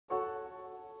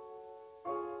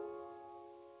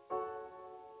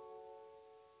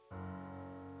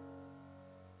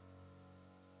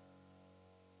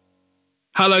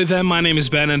Hello there, my name is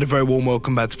Ben and a very warm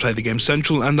welcome back to Play the Game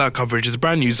Central and our coverage of the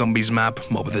brand new Zombies map,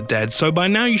 Mob of the Dead. So by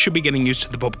now you should be getting used to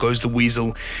the Pop Goes the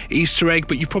Weasel Easter egg,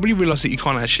 but you've probably realised that you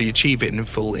can't actually achieve it in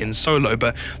full in solo,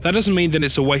 but that doesn't mean that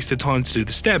it's a waste of time to do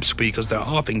the steps, because there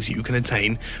are things you can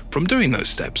attain from doing those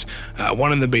steps.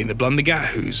 One of them being the Blundergat,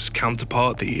 whose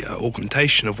counterpart, the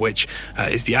augmentation of which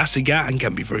is the Acid Gat and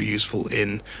can be very useful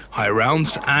in higher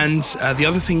rounds, and the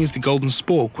other thing is the Golden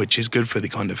Spork, which is good for the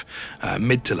kind of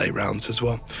mid to late rounds as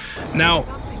well. Now,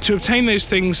 to obtain those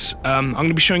things, I'm going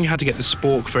to be showing you how to get the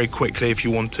Spork very quickly if you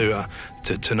want to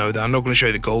know that. I'm not going to show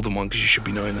you the golden one because you should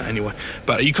be knowing that anyway.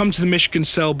 But you come to the Michigan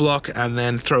cell block and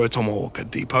then throw a tomahawk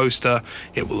at the poster.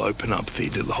 It will open up the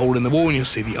little hole in the wall and you'll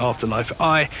see the afterlife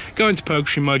eye. Go into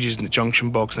purgatory mode using the junction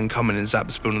box, then come in and zap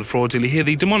the spoon on the floor till you hear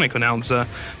the demonic announcer,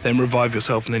 then revive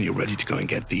yourself, and then you're ready to go and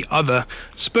get the other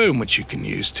spoon, which you can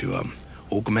use to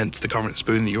augment the current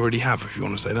spoon that you already have, if you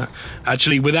want to say that.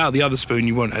 Actually, without the other spoon,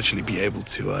 you won't actually be able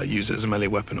to use it as a melee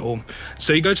weapon at all.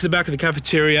 So you go to the back of the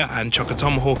cafeteria and chuck a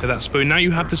tomahawk at that spoon. Now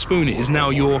you have the spoon. It is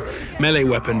now your melee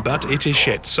weapon, but it is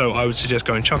shit. So I would suggest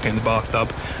going chuck it in the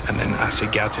bathtub and then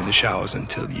acid gat in the showers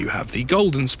until you have the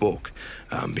golden spork,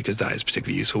 because that is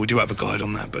particularly useful. We do have a guide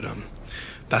on that, but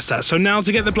that's that. So now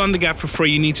to get the Blundergat for free,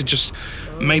 you need to just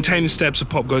maintain the steps of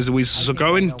Pop Goes the Weasel. So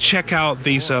go and check out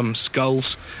these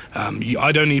skulls.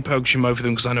 I don't need purgatory mode for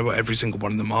them because I know what every single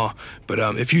one of them are. But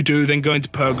if you do, then go into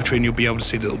purgatory and you'll be able to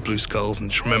see the little blue skulls and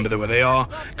just remember where they are.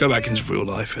 Go back into real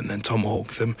life and then tomahawk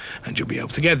them and you'll be able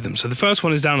to get them. So the first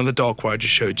one is down in the dock where I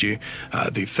just showed you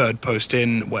the third post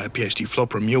in where PhD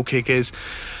Flopper and Mule Kick is.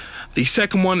 The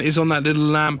second one is on that little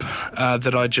lamp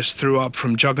that I just threw up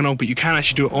from Juggernaut, but you can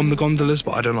actually do it on the gondolas,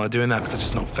 but I don't like doing that because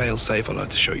it's not fail-safe. I like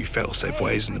to show you fail-safe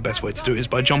ways, and the best way to do it is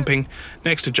by jumping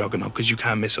next to Juggernaut, because you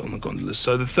can miss it on the gondolas.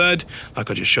 So the third, like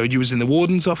I just showed you, was in the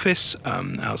warden's office,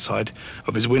 outside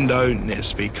of his window, near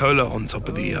Speed Cola, on top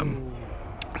of the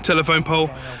telephone pole.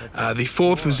 The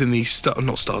fourth was in the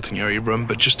not starting area room,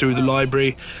 but just through the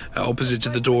library, opposite to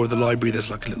the door of the library.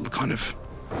 There's like a little kind of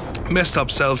messed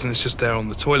up cells and it's just there on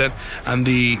the toilet. And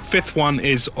the fifth one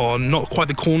is on not quite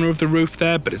the corner of the roof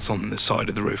there, but it's on the side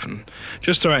of the roof, and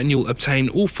just throw it and you'll obtain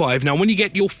all five. Now when you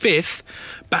get your fifth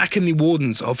back in the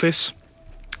warden's office,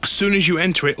 as soon as you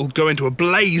enter it, it'll go into a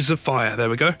blaze of fire, there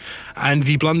we go, and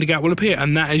the Blundergat will appear,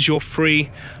 and that is your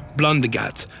free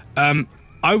Blundergat.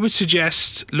 I would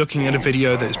suggest looking at a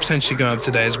video that is potentially going up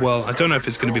today as well. I don't know if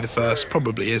it's going to be the first,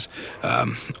 probably is,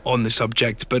 on the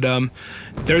subject, but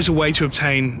there is a way to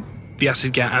obtain the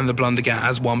Acid Gat and the Blundergat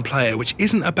as one player, which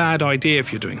isn't a bad idea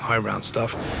if you're doing high round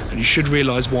stuff, and you should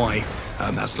realise why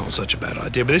that's not such a bad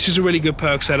idea. But this is a really good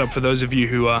perk setup for those of you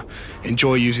who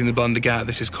enjoy using the Blundergat.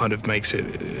 This is kind of makes it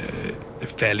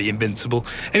fairly invincible.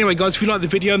 Anyway guys, if you like the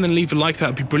video then leave a like, that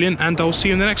would be brilliant, and I'll see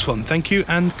you in the next one. Thank you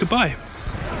and goodbye.